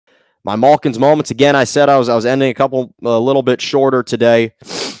My Malkin's moments, again, I said I was ending a little bit shorter today.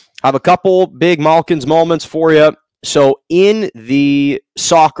 I have a couple big Malkin's moments for you. So in the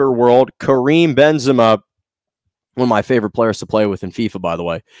soccer world, Karim Benzema, one of my favorite players to play with in FIFA, by the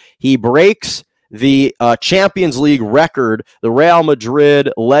way, he breaks the Champions League record. The Real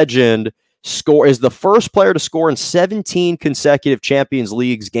Madrid legend is the first player to score in 17 consecutive Champions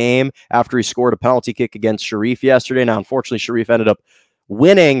Leagues game after he scored a penalty kick against Sharif yesterday. Now, unfortunately, Sharif ended up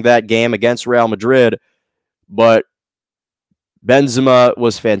winning that game against Real Madrid, but Benzema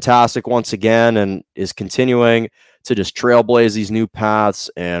was fantastic once again and is continuing to just trailblaze these new paths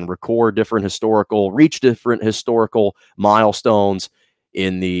and reach different historical milestones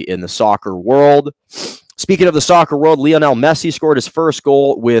in the soccer world. Speaking of the soccer world, Lionel Messi scored his first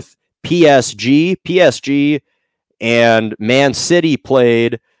goal with PSG. PSG and Man City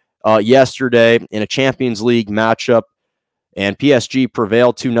played yesterday in a Champions League matchup, and PSG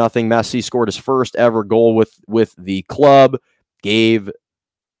prevailed 2-0. Messi scored his first ever goal with the club, gave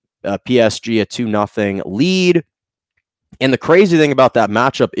PSG a 2-0 lead. And the crazy thing about that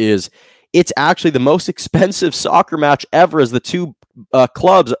matchup is it's actually the most expensive soccer match ever, as the two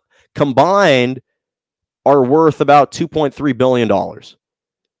clubs combined are worth about $2.3 billion.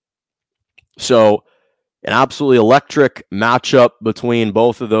 So an absolutely electric matchup between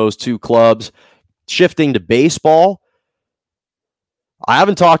both of those two clubs. Shifting to baseball, I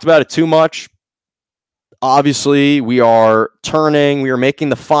haven't talked about it too much. Obviously, we are making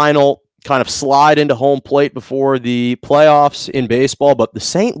the final kind of slide into home plate before the playoffs in baseball, but the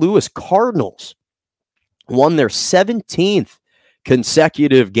St. Louis Cardinals won their 17th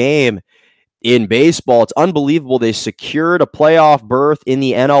consecutive game in baseball. It's unbelievable. They secured a playoff berth in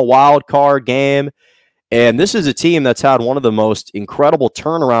the NL wildcard game, and this is a team that's had one of the most incredible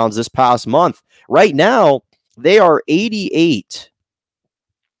turnarounds this past month. Right now, they are 88.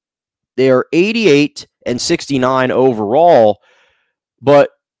 They are 88 and 69 overall,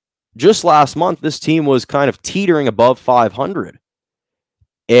 but just last month, this team was kind of teetering above 500.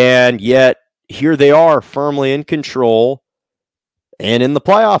 And yet, here they are firmly in control and in the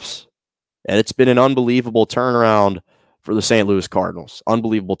playoffs. And it's been an unbelievable turnaround for the St. Louis Cardinals.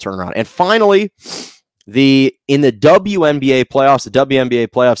 Unbelievable turnaround. And finally, in the WNBA playoffs, the WNBA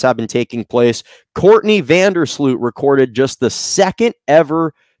playoffs have been taking place. Courtney Vandersloot recorded just the second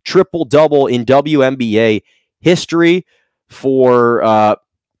ever triple-double in WNBA history for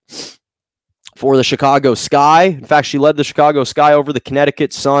the Chicago Sky. In fact, she led the Chicago Sky over the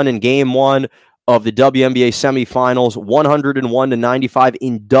Connecticut Sun in Game 1 of the WNBA semifinals, 101-95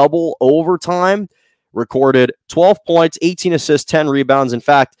 in double overtime. Recorded 12 points, 18 assists, 10 rebounds. In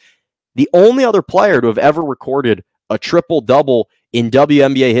fact, the only other player to have ever recorded a triple-double in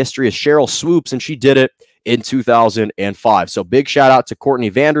WNBA history is Cheryl Swoops, and she did it in 2005. So big shout-out to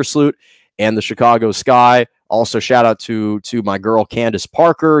Courtney Vandersloot and the Chicago Sky. Also, shout out to my girl, Candace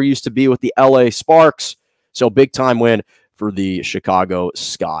Parker, used to be with the LA Sparks. So big time win for the Chicago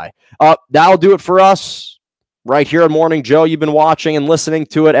Sky. That'll do it for us right here on Morning Joe. You've been watching and listening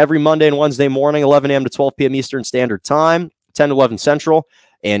to it every Monday and Wednesday morning, 11 a.m. to 12 p.m. Eastern Standard Time, 10 to 11 Central,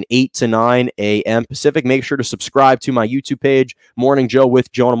 and 8 to 9 a.m. Pacific. Make sure to subscribe to my YouTube page, Morning Joe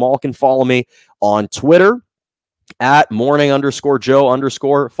with Jonah Malkin. Follow me on Twitter at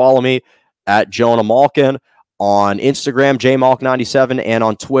morning_Joe_. Follow me at Jonah Malkin. On Instagram, jmalk97, and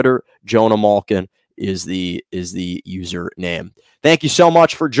on Twitter, Jonah Malkin is the username. Thank you so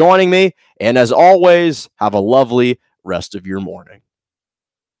much for joining me, and as always, have a lovely rest of your morning.